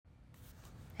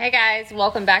Hey guys,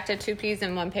 welcome back to Two Peas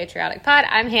and One Patriotic Pod.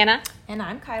 I'm Hannah. And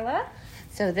I'm Kyla.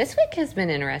 So this week has been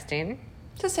interesting.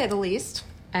 To say the least.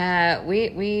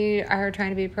 We are trying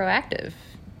to be proactive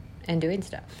and doing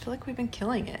stuff. I feel like we've been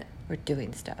killing it. We're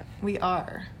doing stuff. We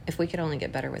are. If we could only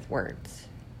get better with words.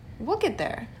 We'll get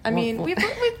there. We've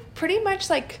pretty much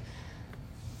I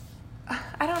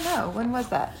don't know. When was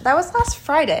that? That was last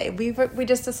Friday. We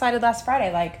just decided last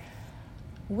Friday,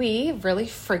 we really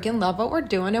freaking love what we're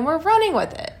doing and we're running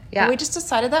with it. Yeah. And we just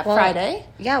decided that Friday.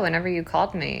 Yeah, whenever you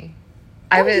called me.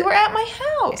 You were at my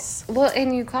house. Well,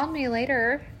 and you called me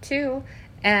later, too.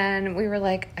 And we were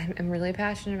like, I'm really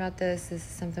passionate about this. This is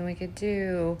something we could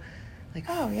do.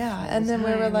 Oh, yeah. And then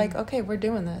we were like, okay, we're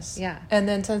doing this. Yeah. And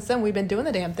then since then, we've been doing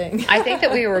the damn thing. I think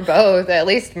that we were both, at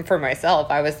least for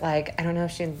myself, I was like, I don't know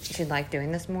if she'd like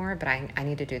doing this more, but I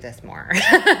need to do this more.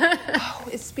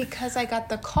 It's because I got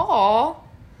the call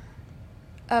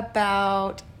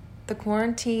about the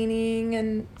quarantining.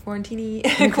 And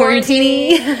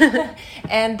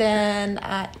then,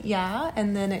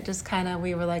 and then it just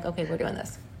we were like, okay, we're doing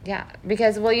this. Yeah,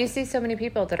 because, you see so many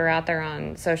people that are out there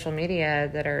on social media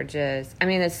that are just,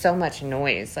 it's so much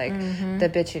noise,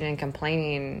 the bitching and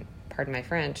complaining, pardon my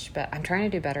French, but I'm trying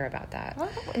to do better about that. Well,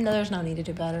 no, there's no need to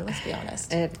do better, let's be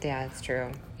honest. Yeah, it's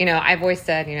true. I've always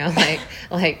said,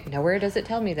 nowhere does it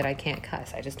tell me that I can't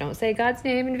cuss. I just don't say God's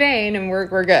name in vain and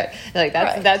we're good.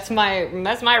 That's my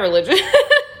religion.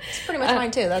 It's pretty much mine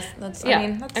too. That's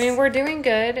we're doing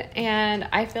good, and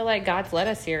I feel like God's led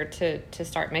us here to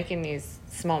start making these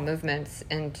small movements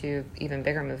into even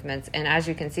bigger movements. And as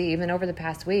you can see, even over the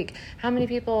past week, how many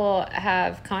people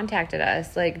have contacted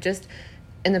us, just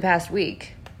in the past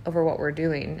week, over what we're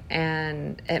doing,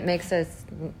 and it makes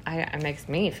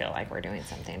me feel like we're doing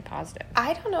something positive.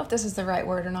 I don't know if this is the right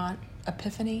word or not.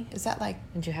 Epiphany? Is that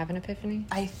Did you have an epiphany?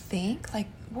 I think,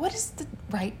 what is the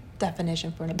right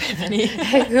definition for an epiphany?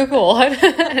 Hey, Google. I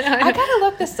gotta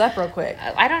look this up real quick.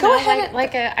 I don't know.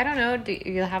 I don't know. Do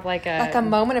you have a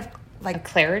moment of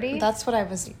clarity? That's what I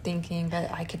was thinking,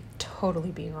 but I could totally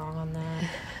be wrong on that.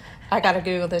 I gotta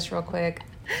Google this real quick.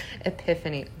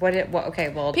 Epiphany. Okay,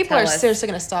 well, people are seriously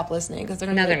going to stop listening because they're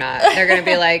going to. No, they're not. They're going to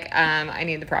be like, I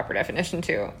need the proper definition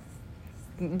too.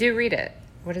 Do read it.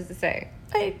 What does it say?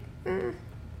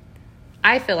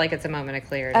 I feel like it's a moment of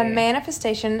clarity. A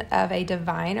manifestation of a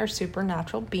divine or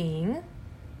supernatural being.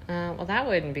 Well, that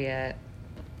wouldn't be it.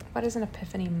 What is an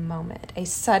epiphany moment? A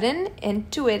sudden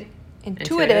intuitive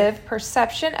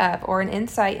perception of or an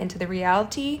insight into the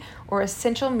reality or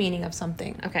essential meaning of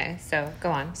something. Okay, so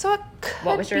go on. So it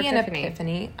could be an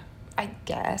epiphany, I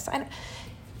guess.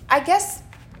 I guess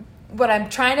what I'm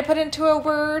trying to put into a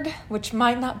word, which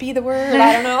might not be the word,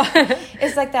 I don't know,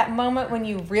 is that moment when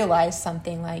you realize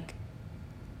something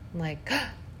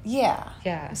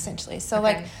yeah, essentially. So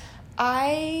okay.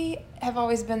 I have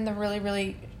always been the really,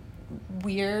 really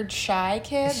weird shy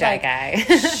kid, shy guy.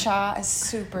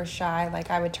 Super shy.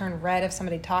 I would turn red if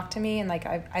somebody talked to me, and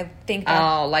I think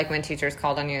that, when teachers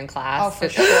called on you in class. Oh, for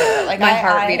sure. My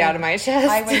heart beat out of my chest.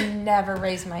 I would never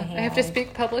raise my hand. I have to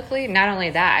speak publicly. Not only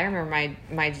that, I remember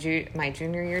my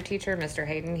junior year teacher, Mr.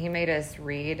 Hayden. He made us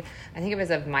read. I think it was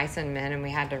Of Mice and Men, and we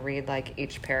had to read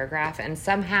each paragraph. And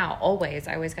somehow, I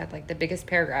always got the biggest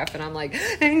paragraph, and I'm like,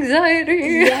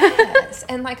 anxiety. Yes,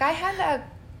 and I had a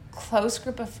close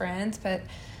group of friends,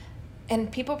 and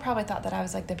people probably thought that I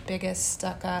was the biggest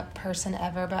stuck-up person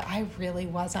ever, but I really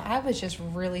wasn't. I was just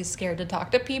really scared to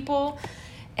talk to people,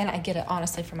 and I get it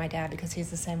honestly from my dad because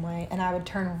he's the same way, and I would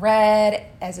turn red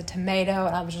as a tomato,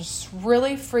 and I was just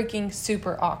really freaking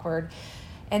super awkward.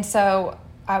 And so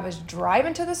I was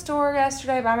driving to the store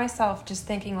yesterday by myself just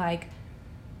thinking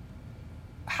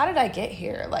how did I get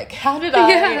here? How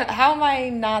am I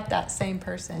not that same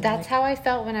person? That's how I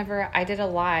felt whenever I did a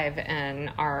live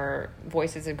in our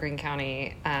Voices of Greene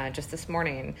County just this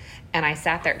morning. And I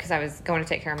sat there because I was going to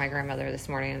take care of my grandmother this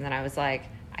morning. And then I was I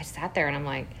sat there and I'm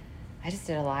I just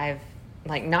did a live,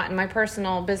 not in my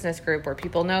personal business group where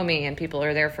people know me and people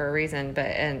are there for a reason.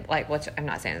 Which I'm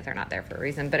not saying that they're not there for a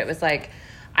reason, but it was I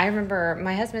remember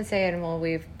my husband saying, well,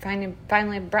 we've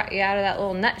finally brought you out of that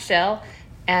little nutshell.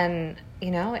 And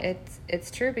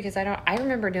it's true because I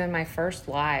remember doing my first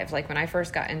live, when I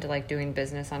first got into doing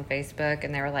business on Facebook,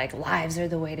 and they were lives are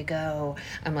the way to go.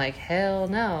 I'm hell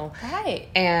no. Right.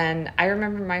 And I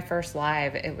remember my first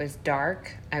live, it was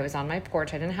dark. I was on my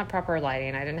porch. I didn't have proper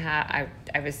lighting. I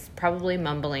was probably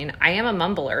mumbling. I am a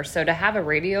mumbler. So to have a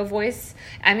radio voice,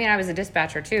 I was a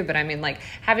dispatcher too, but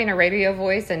having a radio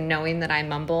voice and knowing that I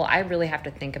mumble, I really have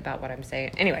to think about what I'm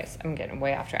saying. Anyways, I'm getting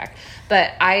way off track.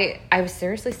 But I was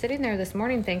seriously sitting there this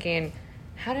morning thinking,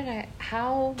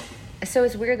 how So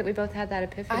it's weird that we both had that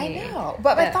epiphany. I know.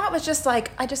 But my thought was just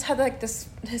like, I just had like this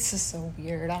is so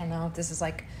weird. I don't know if this is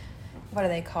like, what do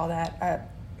they call that? A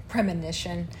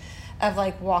premonition of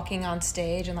like walking on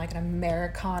stage in like an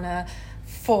Americana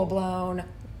full-blown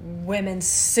women's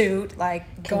suit,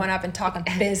 like going up and talking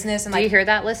business. And do like, you hear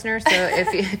that, listener? So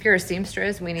if you're a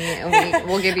seamstress, we'll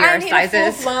give you our sizes.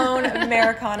 A full-blown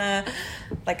Americana,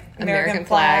 like American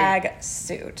flag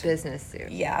suit, business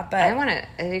suit. Yeah, but I want to.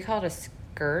 Do you call it a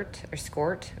skirt or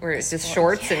skort, where it's just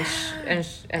shorts and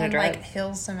a dress, like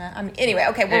heels and anyway.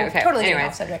 Okay, we're totally getting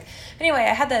off subject. Anyway,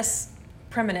 I had this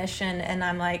premonition, and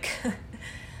I'm like,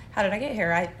 how did I get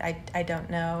here? I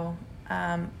don't know.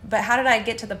 But how did I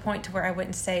get to the point to where I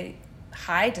wouldn't say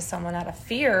hi to someone out of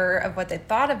fear of what they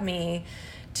thought of me,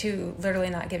 to literally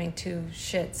not giving two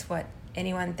shits what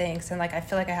anyone thinks? And like, I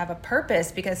feel like I have a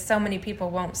purpose because so many people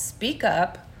won't speak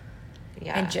up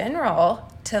in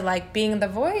general to like being the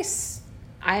voice.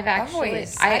 I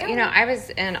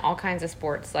was in all kinds of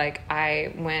sports. Like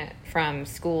I went from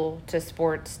school to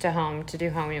sports to home to do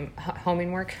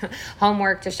homework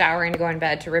to showering to go in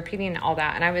bed to repeating all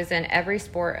that. And I was in every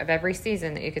sport of every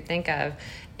season that you could think of.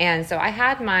 And so I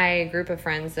had my group of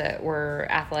friends that were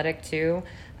athletic too.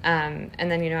 And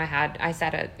then, I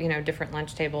sat at, different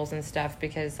lunch tables and stuff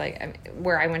because like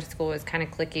where I went to school was kind of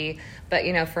cliquey, but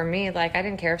for me, like, I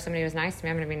didn't care if somebody was nice to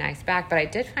me, I'm going to be nice back. But I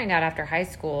did find out after high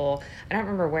school, I don't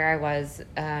remember where I was,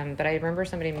 but I remember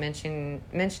somebody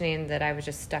mentioning that I was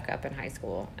just stuck up in high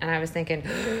school. And I was thinking,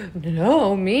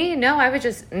 no, I was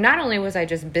just, not only was I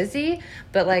just busy,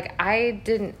 but like,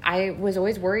 I was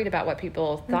always worried about what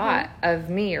people thought of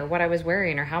me or what I was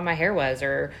wearing or how my hair was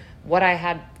or what I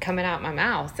had coming out my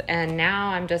mouth. And now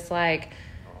I'm just like,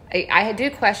 I do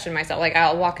question myself. Like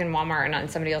I'll walk in Walmart and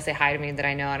somebody will say hi to me that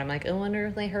I know, and I'm like, I wonder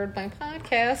if they heard my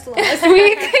podcast last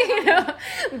week.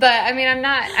 But I mean,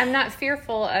 I'm not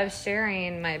fearful of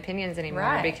sharing my opinions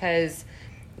anymore because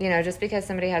just because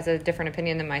somebody has a different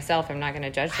opinion than myself, I'm not going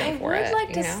to judge them for it. I would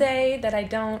like to say that I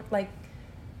don't like.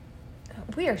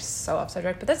 We are so off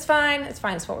subject, but that's fine. It's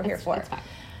fine. It's what we're here for. It's fine.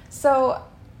 So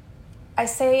I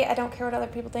say I don't care what other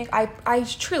people think. I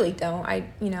truly don't.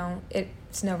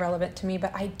 It's no relevant to me,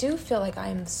 but I do feel like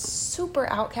I'm super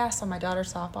outcast on my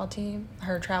daughter's softball team,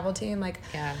 her travel team. Like,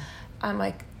 yeah. I'm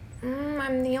like,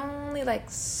 I'm the only like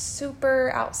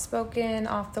super outspoken,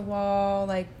 off the wall,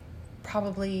 like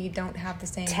probably don't have the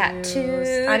same tattoos.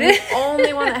 I'm the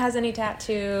only one that has any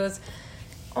tattoos.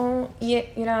 Oh,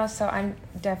 yeah, so I'm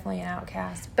definitely an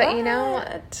outcast.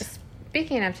 But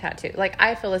speaking of tattoo, like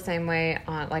I feel the same way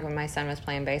on like when my son was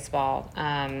playing baseball,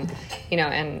 and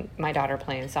my daughter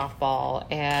playing softball,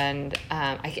 and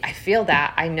I feel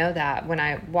that, I know that when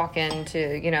I walk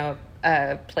into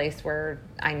a place where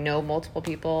I know multiple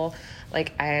people,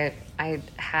 like I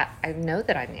know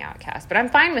that I'm the outcast, but I'm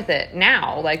fine with it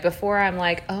now. Like before, I'm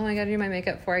like, oh, I gotta do my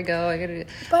makeup before I go.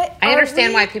 But I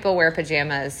understand why people wear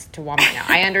pajamas to Walmart now.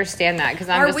 I understand that because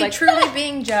I'm just like, are we truly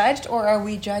being judged, or are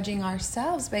we judging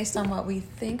ourselves based on what we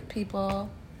think people?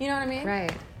 You know what I mean?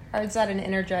 Right. Or is that an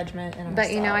inner judgment in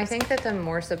ourselves? But I think that the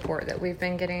more support that we've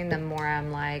been getting, the more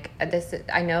I'm like,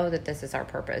 I know that this is our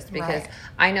purpose, because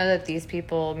I know that these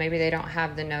people, maybe they don't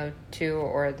have the know to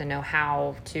or the know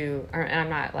how to, and I'm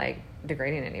not like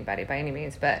degrading anybody by any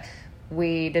means, but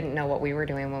we didn't know what we were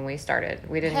doing when we started.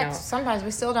 We didn't know. Sometimes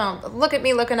we still don't. Look at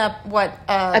me looking up what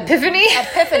epiphany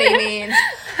means.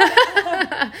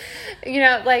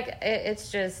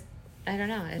 It's just, I don't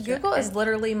know. Google is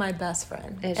literally my best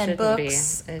friend. It and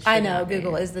books. I know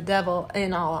Google is the devil,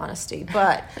 in all honesty,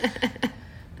 but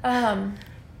when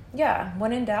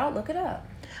in doubt, look it up.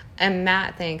 And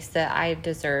Matt thinks that I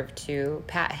deserve to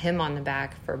pat him on the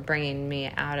back for bringing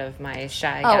me out of my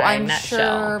shy guy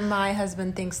nutshell. Sure my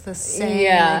husband thinks the same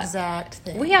exact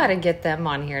thing. We ought to get them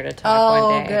on here to talk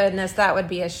one day. Oh, goodness. That would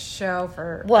be a show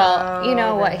for...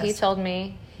 Well, what he told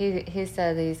me? He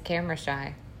said he's camera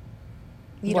shy.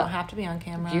 You don't have to be on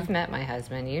camera. You've met my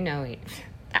husband.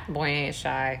 That boy ain't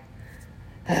shy.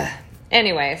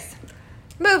 Anyways.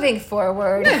 Moving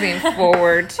forward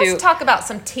to... Let's talk about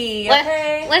some tea,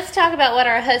 okay? Let's talk about what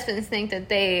our husbands think that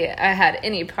they had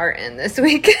any part in this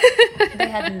week. They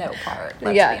had no part,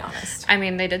 let's be honest. I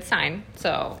mean, they did sign,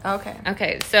 so...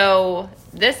 Okay, so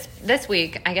this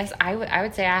week, I guess I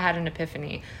would say I had an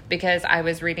epiphany, because I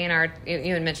was reading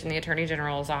you had mentioned the Attorney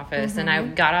General's office, and I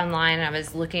got online and I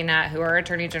was looking at who our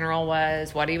Attorney General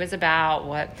was, what he was about,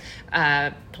 what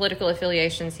political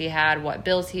affiliations he had, what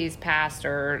bills he's passed,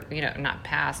 or, not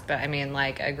passed, but I mean,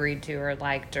 like, agreed to or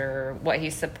liked, or what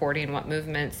he's supporting, what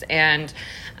movements. And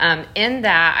in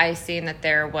that, I seen that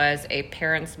there was a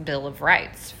Parents' Bill of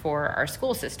Rights for our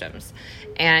school systems.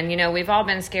 And, we've all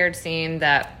been scared seeing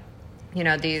that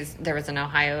there was an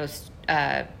Ohio,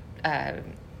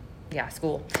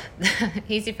 school.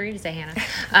 Easy for you to say, Hannah.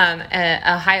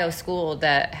 An Ohio school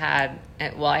that had,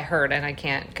 well, I heard, and I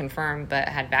can't confirm, but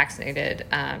had vaccinated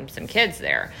some kids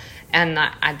there. And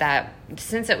that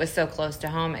since it was so close to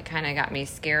home, it kind of got me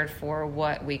scared for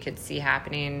what we could see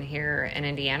happening here in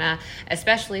Indiana,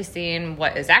 especially seeing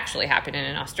what is actually happening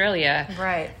in Australia.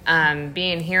 Right.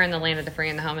 Being here in the land of the free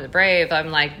and the home of the brave,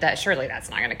 I'm like, surely that's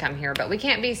not going to come here. But we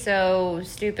can't be so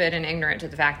stupid and ignorant to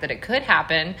the fact that it could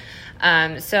happen.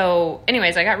 So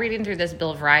anyways, I got reading through this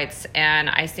Bill of Rights, and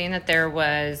I seen that there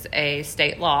was a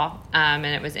state law, and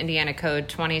it was Indiana Code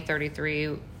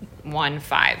 2033-15.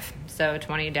 So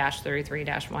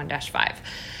 20-33-1-5.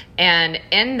 And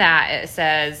in that it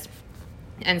says,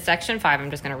 in Section 5,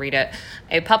 I'm just going to read it,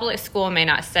 a public school may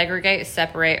not segregate,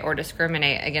 separate, or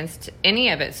discriminate against any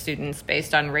of its students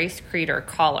based on race, creed, or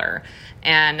color.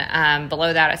 And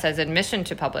below that it says admission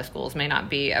to public schools may not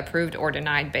be approved or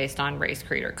denied based on race,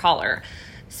 creed, or color.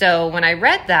 So when I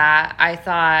read that, I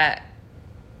thought,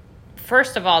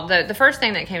 first of all, the first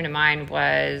thing that came to mind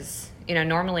was,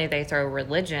 normally they throw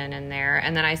religion in there,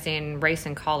 and then I seen race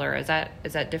and color. Is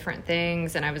that different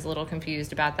things? And I was a little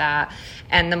confused about that.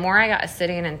 And the more I got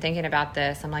sitting and thinking about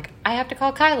this, I'm like, I have to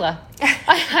call Kyla.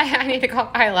 I need to call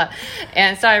Kyla.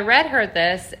 And so I read her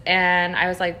this, and I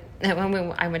was like, I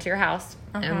went to your house,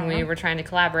 and we were trying to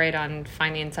collaborate on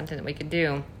finding something that we could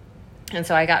do. And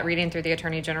so I got reading through the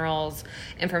Attorney General's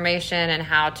information and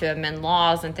how to amend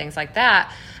laws and things like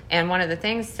that. And one of the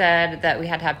things said that we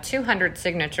had to have 200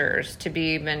 signatures to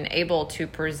be even able to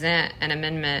present an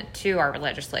amendment to our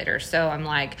legislators. So I'm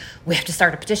like, we have to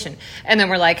start a petition. And then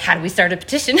we're like, how do we start a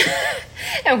petition?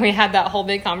 And we had that whole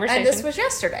big conversation. And this was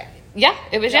yesterday. Yeah,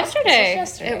 it was yesterday.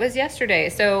 It was yesterday.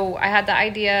 So I had the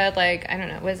idea, I don't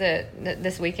know, was it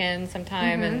this weekend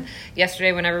sometime? And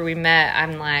yesterday, whenever we met,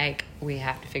 I'm like, we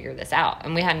have to figure this out.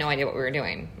 And we had no idea what we were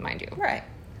doing, mind you. Right.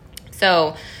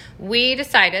 So we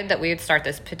decided that we would start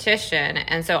this petition.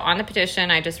 And so on the petition,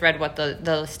 I just read what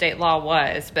the state law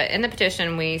was. But in the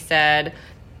petition, we said,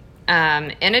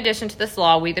 in addition to this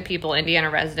law, we the people, Indiana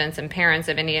residents and parents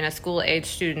of Indiana school-age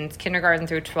students, kindergarten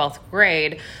through 12th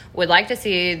grade, would like to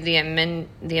see the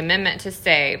amendment to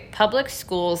say, public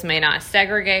schools may not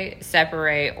segregate,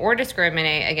 separate, or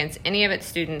discriminate against any of its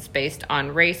students based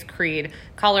on race, creed,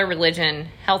 color, religion,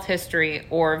 health history,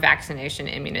 or vaccination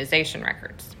immunization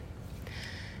records.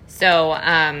 So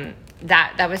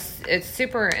it's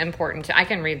super important. I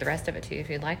can read the rest of it to you if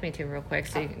you'd like me to real quick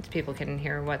so people can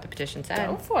hear what the petition said.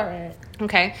 Go for it.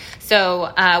 Okay.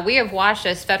 So we have watched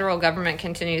as federal government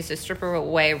continues to strip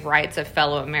away rights of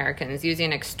fellow Americans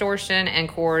using extortion and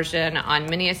coercion on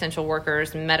many essential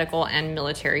workers, medical and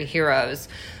military heroes.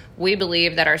 We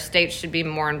believe that our states should be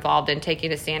more involved in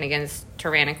taking a stand against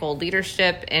tyrannical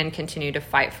leadership and continue to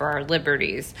fight for our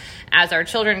liberties. As our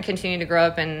children continue to grow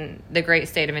up in the great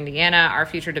state of Indiana, our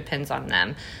future depends on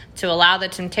them. To allow the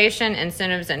temptation,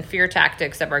 incentives, and fear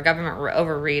tactics of our government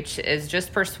overreach is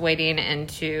just persuading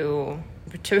parents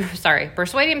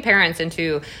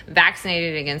into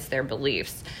vaccinating against their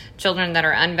beliefs. Children that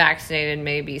are unvaccinated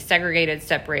may be segregated,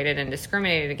 separated, and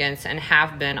discriminated against and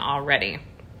have been already.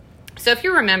 So if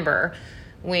you remember,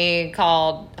 we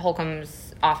called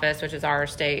Holcomb's office, which is our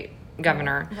state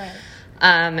governor.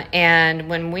 Right. And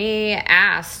when we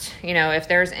asked, if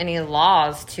there's any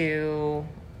laws to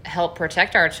help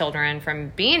protect our children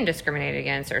from being discriminated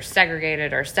against or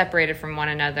segregated or separated from one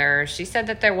another, she said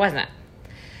that there wasn't.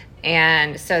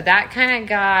 And so that kind of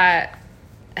got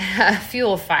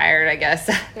fuel fired, I guess.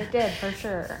 It did, for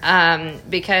sure.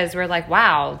 Because we're like,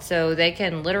 wow, so they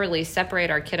can literally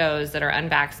separate our kiddos that are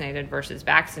unvaccinated versus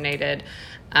vaccinated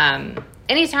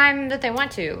anytime that they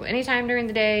want to, anytime during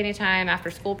the day, anytime after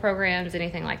school programs,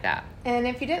 anything like that. And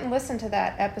if you didn't listen to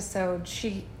that episode,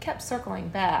 she kept circling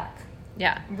back.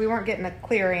 Yeah. We weren't getting a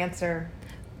clear answer.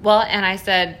 Well, and I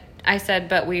said,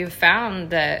 but we've found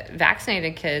that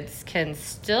vaccinated kids can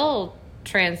still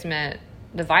transmit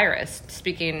the virus,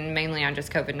 speaking mainly on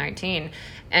just COVID-19.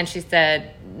 And she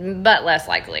said, but less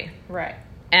likely. Right.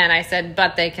 And I said,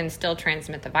 but they can still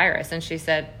transmit the virus. And she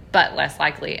said, but less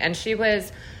likely. And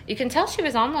you can tell she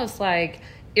was almost like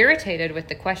irritated with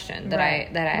the question that I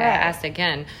asked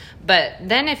again. But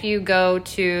then if you go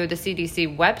to the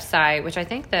CDC website, which I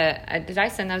think did I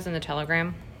send those in the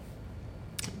Telegram?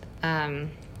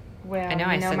 Well, I know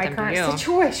I sent my them current to you.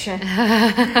 situation.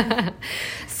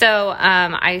 So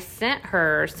I sent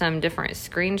her some different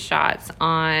screenshots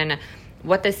on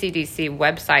what the CDC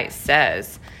website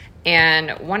says.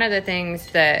 And one of the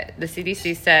things that the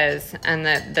CDC says, and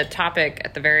the topic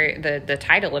at the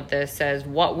title of this says,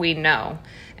 what we know.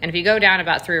 And if you go down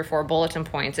about 3 or 4 bulletin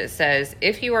points, it says,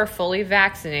 if you are fully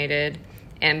vaccinated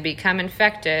and become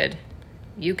infected,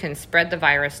 you can spread the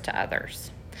virus to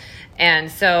others. And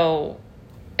so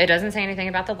it doesn't say anything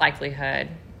about the likelihood.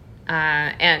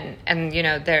 And you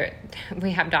know,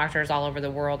 we have doctors all over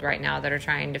the world right now that are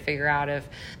trying to figure out if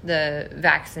the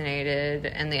vaccinated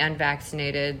and the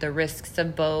unvaccinated, the risks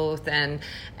of both. And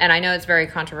I know it's a very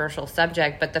controversial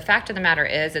subject, but the fact of the matter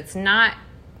is, it's not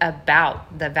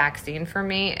about the vaccine for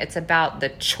me. It's about the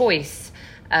choice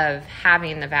of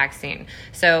having the vaccine.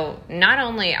 So not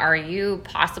only are you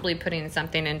possibly putting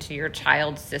something into your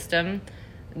child's system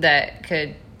that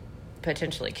could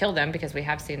potentially kill them, because we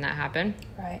have seen that happen.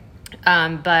 Right.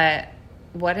 But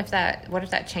what if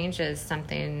that changes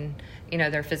something, you know,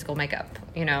 their physical makeup,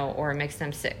 you know, or makes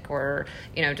them sick, or,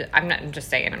 you know, I'm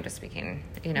just speaking,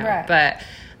 you know, right. But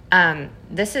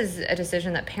this is a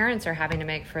decision that parents are having to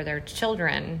make for their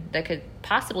children that could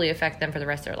possibly affect them for the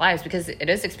rest of their lives, because it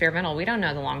is experimental. We don't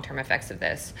know the long-term effects of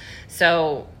this.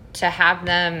 So to have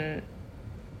them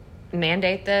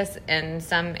mandate this in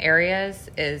some areas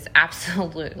is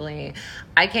absolutely,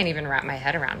 I can't even wrap my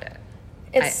head around it.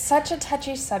 It's such a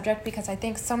touchy subject, because I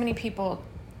think so many people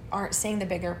aren't seeing the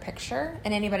bigger picture,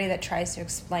 and anybody that tries to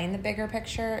explain the bigger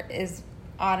picture is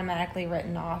automatically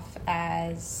written off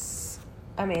as,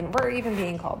 I mean, we're even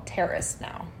being called terrorists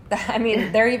now. I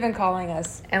mean, they're even calling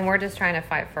us. And we're just trying to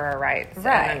fight for our rights,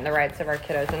 right, and the rights of our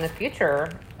kiddos and the future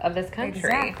of this country.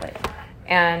 Exactly.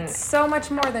 And so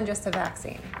much more than just a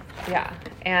vaccine. Yeah.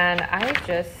 And I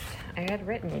had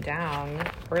written down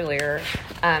earlier,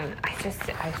 I've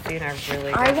seen a really good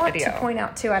video. I want to point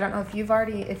out too, I don't know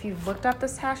if you've looked up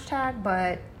this hashtag,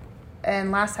 but,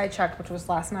 and last I checked, which was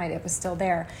last night, it was still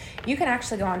there. You can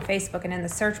actually go on Facebook and in the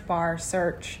search bar,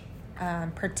 search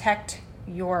protect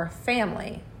your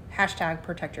family, hashtag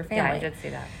protect your family. Yeah, I did see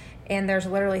that. And there's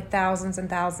literally thousands and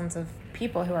thousands of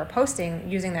people who are posting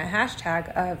using that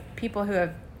hashtag of people who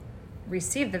have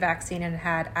received the vaccine and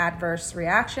had adverse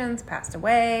reactions, passed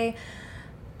away,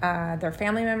 their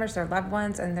family members, their loved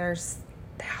ones, and there's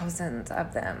thousands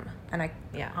of them. And I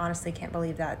honestly can't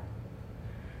believe that.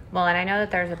 Well, and I know that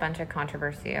there's a bunch of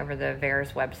controversy over the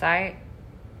VAERS website,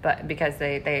 but because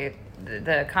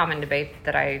the common debate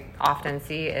that I often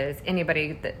see is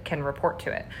anybody that can report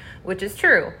to it, which is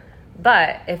true.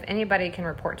 But if anybody can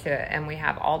report to it, and we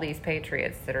have all these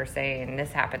patriots that are saying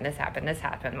this happened,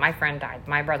 my friend died,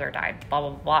 my brother died, blah,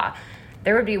 blah, blah,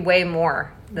 there would be way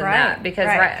more than that. Because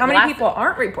how many people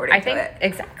aren't reporting to it?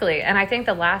 Exactly. And I think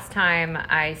the last time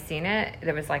I seen it,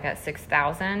 there was like at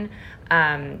 6,000.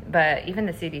 But even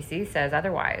the CDC says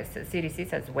otherwise. The CDC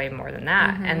says way more than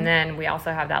that. Mm-hmm. And then we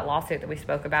also have that lawsuit that we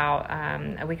spoke about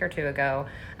a week or two ago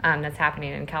that's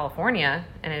happening in California.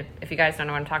 And if you guys don't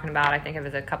know what I'm talking about, I think it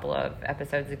was a couple of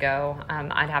episodes ago.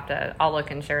 I'll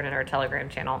look and share it in our Telegram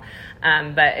channel.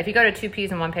 But if you go to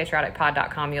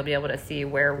 2peas1patrioticpod.com, you'll be able to see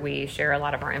where we share a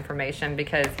lot of our information,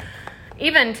 because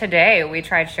even today we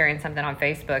tried sharing something on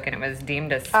Facebook and it was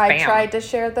deemed as spam. I tried to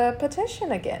share the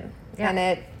petition again. Yeah. And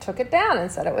it took it down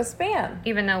and said it was spam.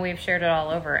 Even though we've shared it all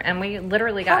over. And we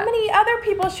literally got... How many other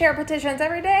people share petitions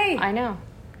every day? I know.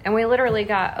 And we literally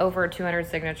got over 200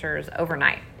 signatures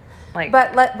overnight.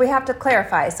 But we have to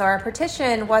clarify. So our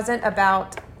petition wasn't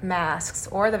about masks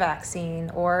or the vaccine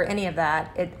or any of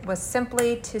that. It was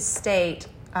simply to state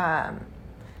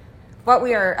what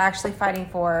we are actually fighting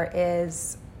for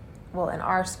is, well, in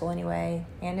our school anyway,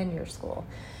 and in your school,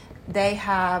 they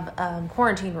have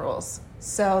quarantine rules.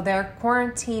 So they're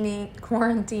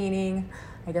quarantining,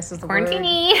 I guess is the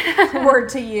word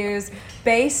to use,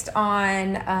 based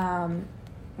on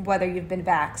whether you've been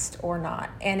vaxxed or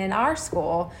not. And in our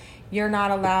school, you're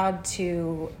not allowed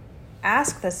to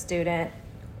ask the student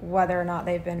whether or not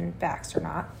they've been vaxxed or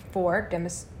not for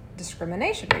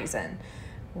discrimination reason.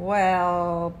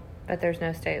 Well... But there's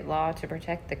no state law to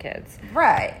protect the kids.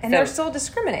 Right. And they're still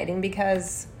discriminating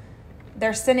because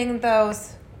they're sending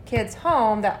those kids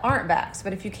home that aren't vaxxed.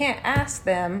 But if you can't ask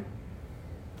them...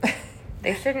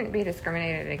 They shouldn't be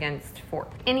discriminated against for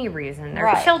any reason.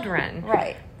 They're children.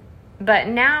 Right. But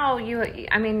now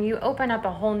you open up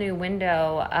a whole new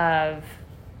window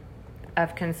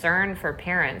of concern for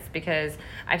parents, because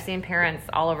I've seen parents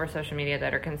all over social media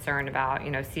that are concerned about,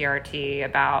 CRT,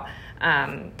 about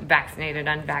vaccinated,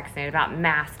 unvaccinated, about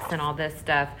masks and all this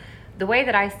stuff. The way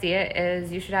that I see it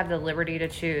is you should have the liberty to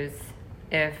choose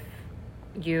if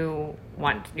you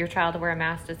want your child to wear a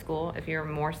mask to school, if you're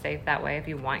more safe that way, if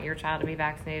you want your child to be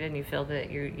vaccinated and you feel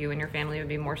that you and your family would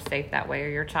be more safe that way, or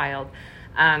your child.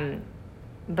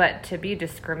 But to be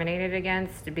discriminated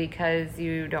against because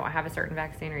you don't have a certain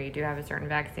vaccine or you do have a certain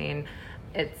vaccine,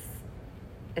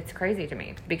 it's crazy to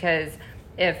me, because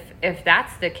if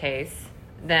that's the case,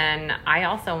 then I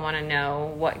also want to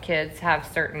know what kids have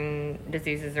certain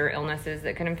diseases or illnesses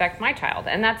that can infect my child.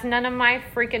 And that's none of my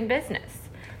freaking business,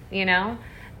 you know?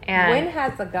 And when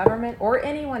has the government, or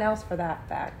anyone else for that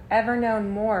fact, ever known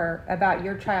more about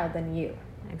your child than you?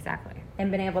 Exactly.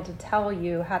 And been able to tell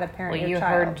you how to parent Well, your you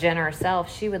child? heard Jen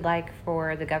herself. She would like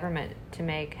for the government to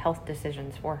make health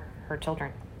decisions for her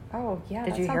children. Oh, yeah.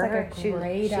 Did that you sounds hear like her? a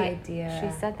great idea.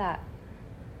 She said that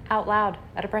out loud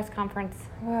at a press conference.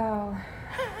 Well,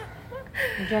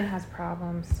 Jen has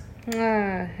problems.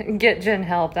 Get Jen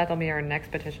help. That'll be our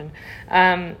next petition.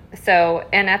 And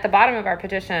at the bottom of our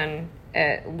petition,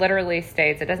 it literally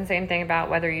states, it doesn't say anything about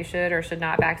whether you should or should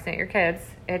not vaccinate your kids.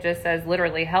 It just says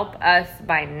literally, help us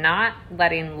by not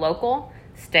letting local,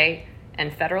 state,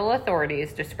 and federal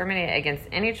authorities discriminate against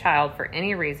any child for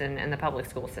any reason in the public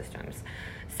school systems.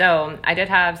 So I did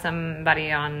have somebody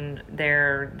on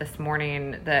there this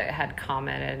morning that had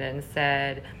commented and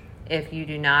said, if you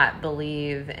do not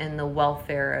believe in the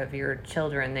welfare of your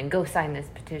children, then go sign this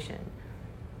petition.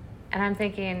 And I'm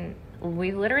thinking,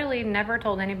 we literally never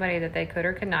told anybody that they could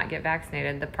or could not get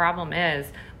vaccinated. The problem is,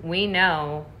 we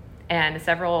know, and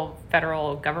several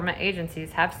federal government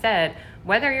agencies have said,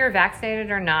 whether you're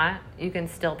vaccinated or not, you can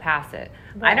still pass it.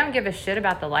 Right. I don't give a shit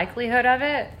about the likelihood of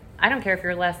it. I don't care if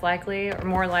you're less likely or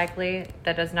more likely.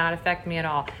 That does not affect me at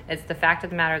all. It's the fact of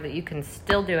the matter that you can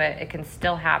still do it. It can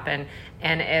still happen.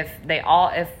 And if the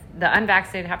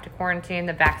unvaccinated have to quarantine,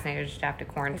 the vaccinated should have to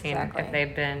quarantine. Exactly. If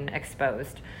they've been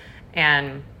exposed.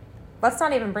 And let's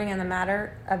not even bring in the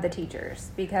matter of the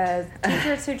teachers, because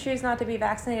teachers who choose not to be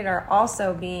vaccinated are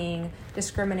also being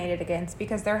discriminated against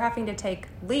because they're having to take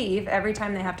leave every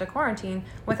time they have to quarantine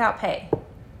without pay.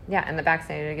 yeah, and the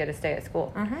vaccinated get to stay at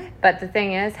school. Mm-hmm. But the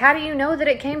thing is, how do you know that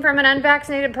it came from an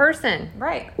unvaccinated person?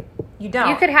 Right. You don't.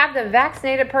 You could have the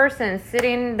vaccinated person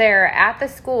sitting there at the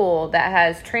school that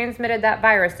has transmitted that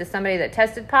virus to somebody that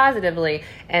tested positively,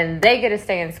 and they get to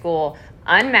stay in school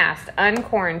unmasked,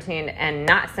 unquarantined, and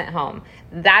not sent home.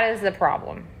 That is the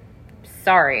problem.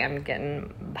 Sorry, I'm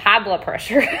getting high blood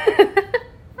pressure.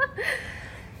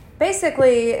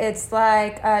 Basically, it's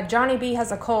like Johnny B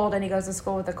has a cold and he goes to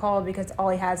school with a cold because all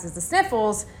he has is the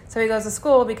sniffles. So he goes to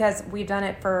school because we've done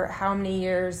it for how many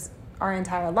years, our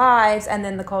entire lives, and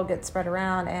then the cold gets spread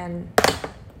around, and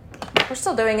we're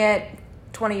still doing it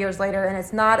 20 years later, and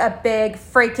it's not a big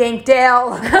freaking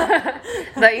deal.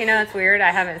 But you know, it's weird.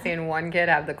 I haven't seen one kid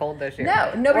have the cold this year.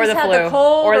 No, nobody's or the had flu, the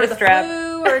cold or or the the strep.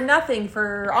 flu or nothing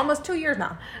for almost 2 years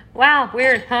now. Wow,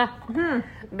 weird, huh?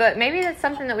 But maybe that's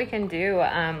something that we can do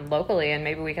locally, and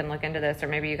maybe we can look into this, or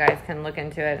maybe you guys can look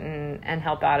into it and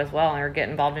help out as well, or get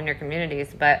involved in your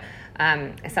communities. But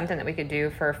it's something that we could do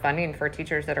for funding for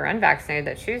teachers that are unvaccinated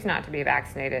that choose not to be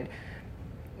vaccinated.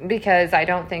 Because I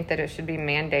don't think that it should be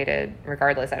mandated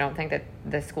regardless. I don't think that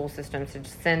the school system should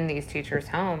send these teachers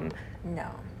home.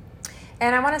 No.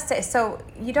 And I want to say, so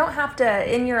you don't have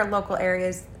to, in your local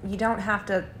areas, you don't have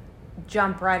to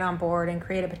jump right on board and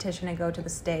create a petition and go to the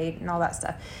state and all that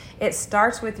stuff. It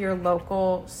starts with your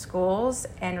local schools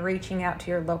and reaching out to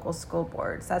your local school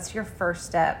boards. That's your first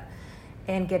step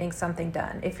in getting something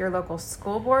done. If your local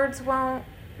school boards won't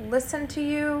listen to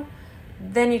you,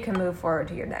 then you can move forward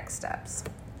to your next steps.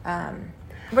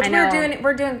 Which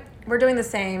we're doing the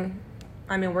same.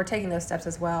 I mean, we're taking those steps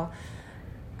as well.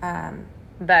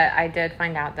 But I did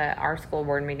find out that our school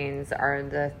board meetings are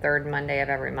the third Monday of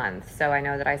every month. So I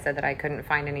know that I said that I couldn't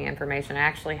find any information. I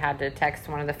actually had to text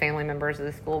one of the family members of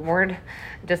the school board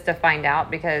just to find out,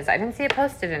 because I didn't see it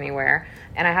posted anywhere,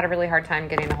 and I had a really hard time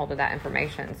getting a hold of that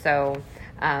information. So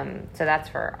that's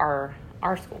for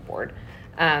our school board.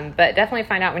 But definitely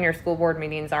find out when your school board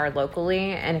meetings are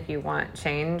locally, and if you want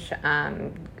change,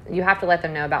 you have to let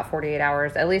them know about 48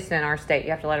 hours, at least in our state,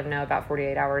 you have to let them know about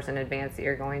 48 hours in advance that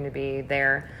you're going to be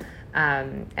there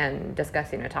and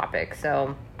discussing a topic.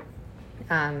 So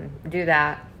do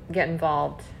that, get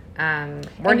involved. And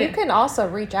you can also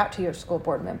reach out to your school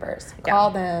board members, call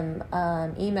them,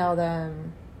 email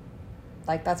them,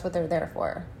 like that's what they're there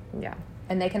for. Yeah.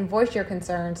 And they can voice your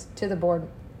concerns to the board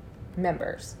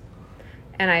members.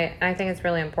 And I think it's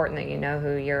really important that you know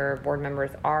who your board members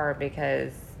are,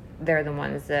 because they're the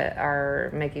ones that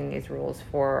are making these rules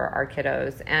for our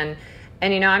kiddos. And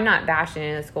you know, I'm not bashing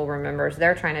any of the school board members.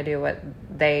 They're trying to do what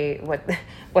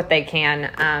they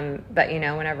can. But you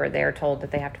know, whenever they're told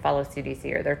that they have to follow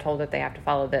CDC, or they're told that they have to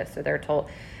follow this, or they're told,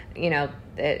 you know,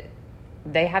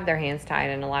 they have their hands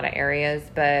tied in a lot of areas.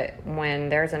 But when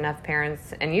there's enough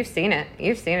parents, and you've seen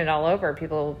it all over,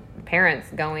 parents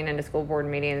going into school board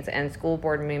meetings and school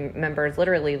board members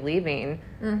literally leaving,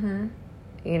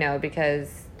 you know,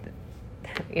 because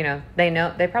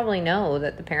they probably know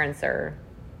that the parents have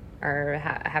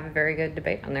a very good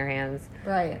debate on their hands.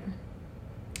 Right.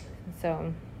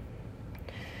 So,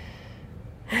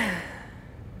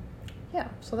 yeah,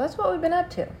 so that's what we've been up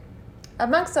to,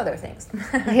 amongst other things.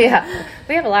 yeah,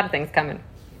 we have a lot of things coming.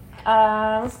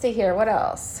 Let's see here. What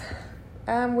else?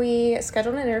 We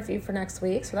scheduled an interview for next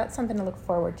week, so that's something to look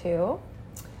forward to.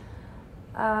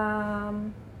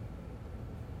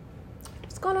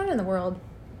 What's going on in the world?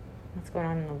 What's going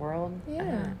on in the world?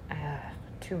 Yeah.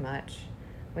 Too much.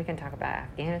 We can talk about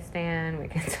Afghanistan. We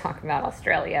can talk about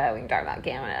Australia. We can talk about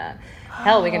Canada.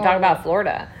 Hell, we can talk about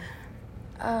Florida.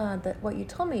 What you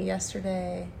told me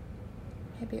yesterday,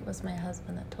 maybe it was my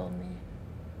husband that told me.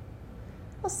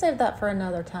 I'll save that for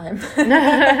another time.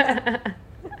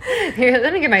 Here,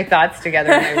 let me get my thoughts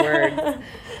together in my words.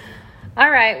 All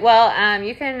right. Well,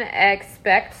 you can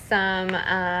expect some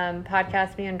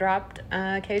podcasts being dropped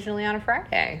occasionally on a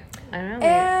Friday. I don't know.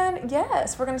 And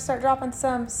yes, we're going to start dropping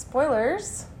some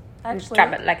spoilers. Actually,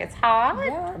 drop it like it's hot.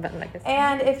 Yeah. Drop it like it's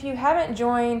And if you haven't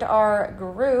joined our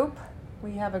group,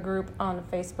 we have a group on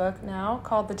Facebook now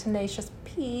called the Tenacious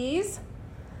Peas.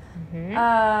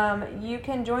 Mm-hmm. You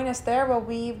can join us there.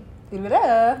 Word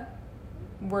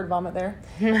vomit there.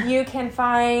 You can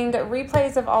find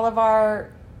replays of all of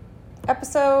our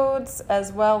episodes,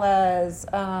 as well as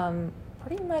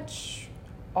pretty much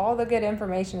all the good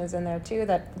information is in there too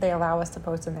that they allow us to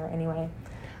post in there anyway.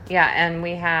 Yeah, and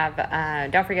we have,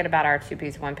 don't forget about our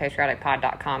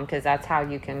 2piece1patrioticpod.com, because that's how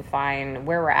you can find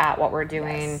where we're at, what we're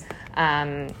doing.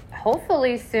 Yes.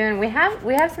 Hopefully soon. We have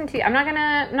some I'm not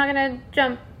gonna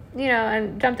jump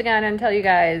the gun and tell you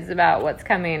guys about what's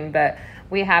coming, but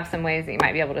we have some ways that you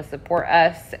might be able to support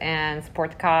us and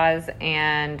support the cause,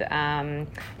 and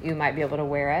you might be able to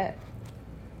wear it.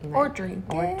 Or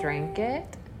drink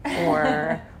it.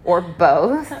 Or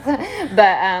both.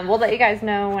 But we'll let you guys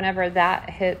know whenever that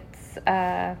hits,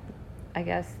 I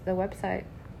guess, the website.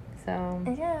 So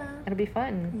yeah, it'll be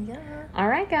fun. Yeah. All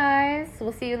right, guys.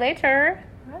 We'll see you later.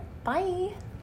 All right. Bye.